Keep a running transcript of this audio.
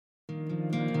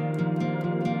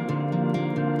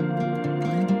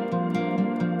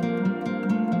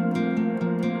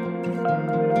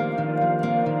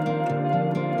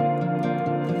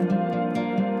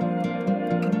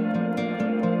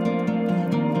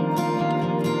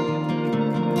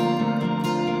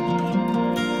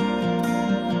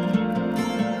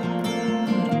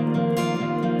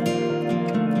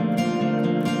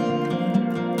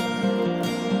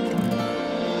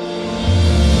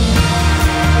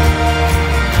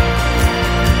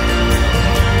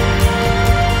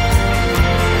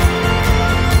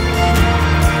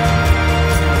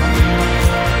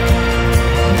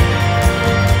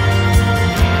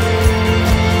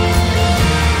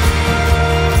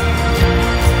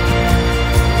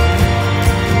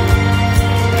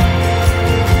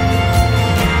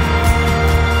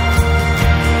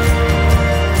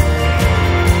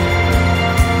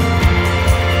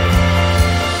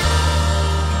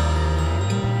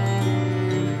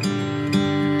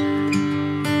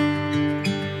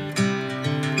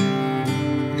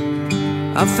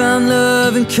I found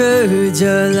love and courage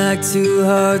are like two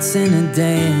hearts in a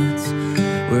dance.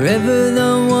 Wherever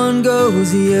the one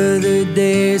goes, the other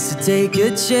dares to take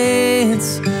a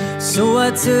chance. So I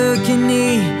took a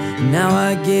knee, and now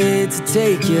I get to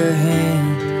take your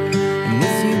hand. And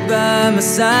with you by my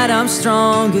side, I'm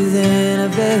stronger than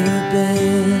I've ever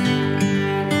been.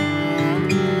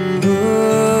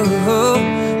 Oh,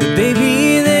 but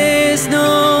baby, there's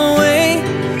no way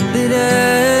that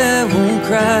I won't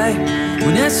cry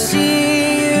when I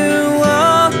see you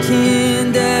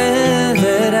walking down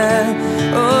that aisle.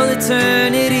 All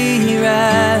eternity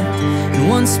wrapped in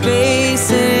one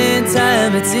space and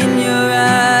time. It's in your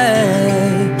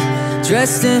eyes,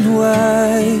 dressed in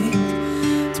white,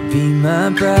 to be my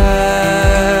bride.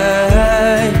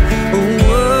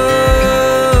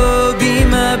 Oh, be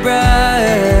my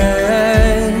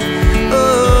bride.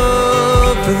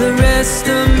 Oh, for the rest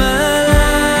of my life.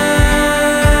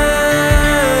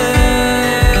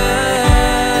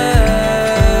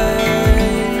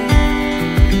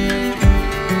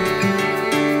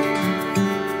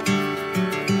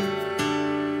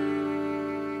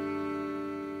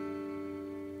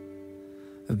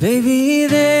 Baby,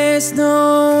 there's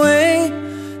no way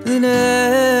that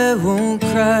I won't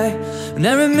cry when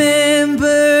I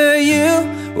remember you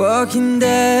walking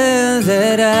down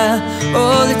that aisle.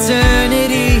 All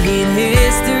eternity in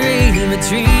history, my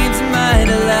dreams and my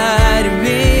delight are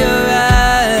in your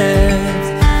eyes,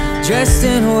 dressed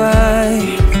in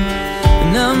white.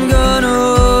 And I'm gonna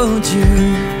hold you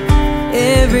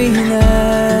every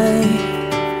night,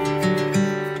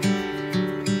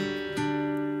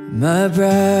 my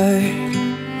bride.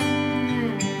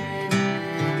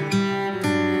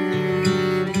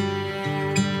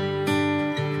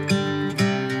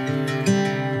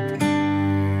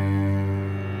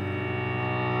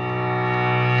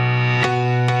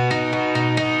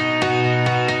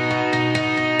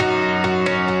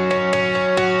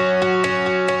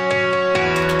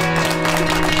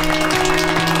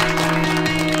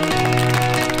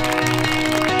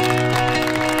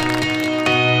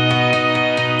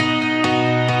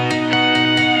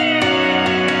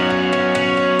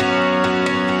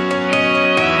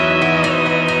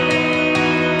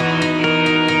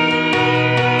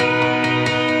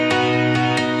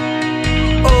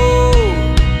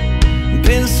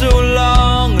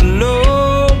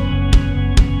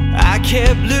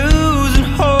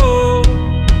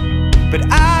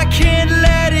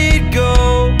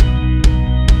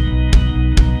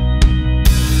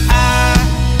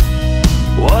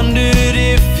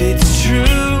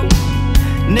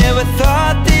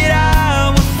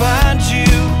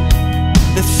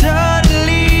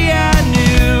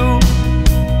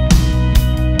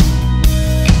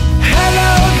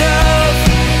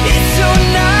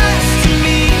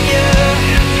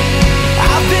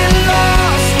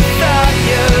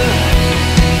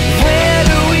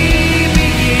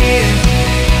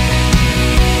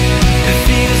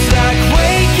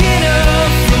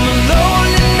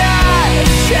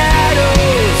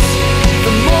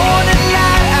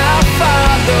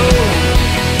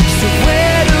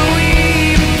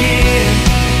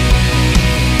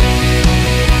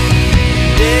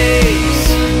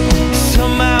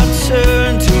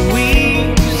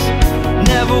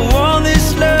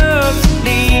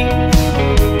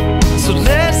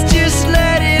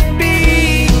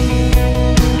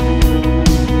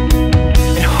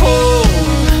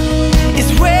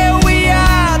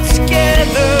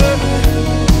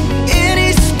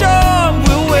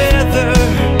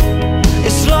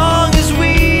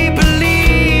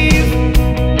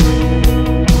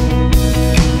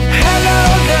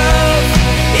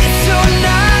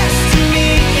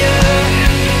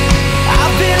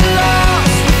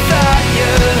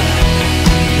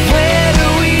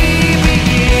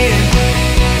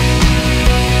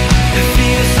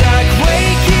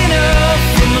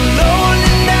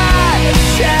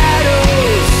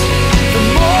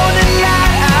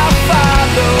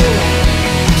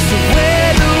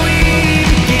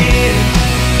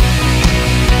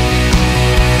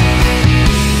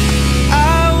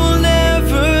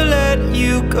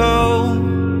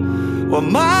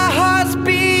 My heart's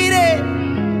beating,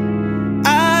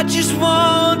 I just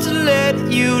want to let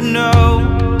you know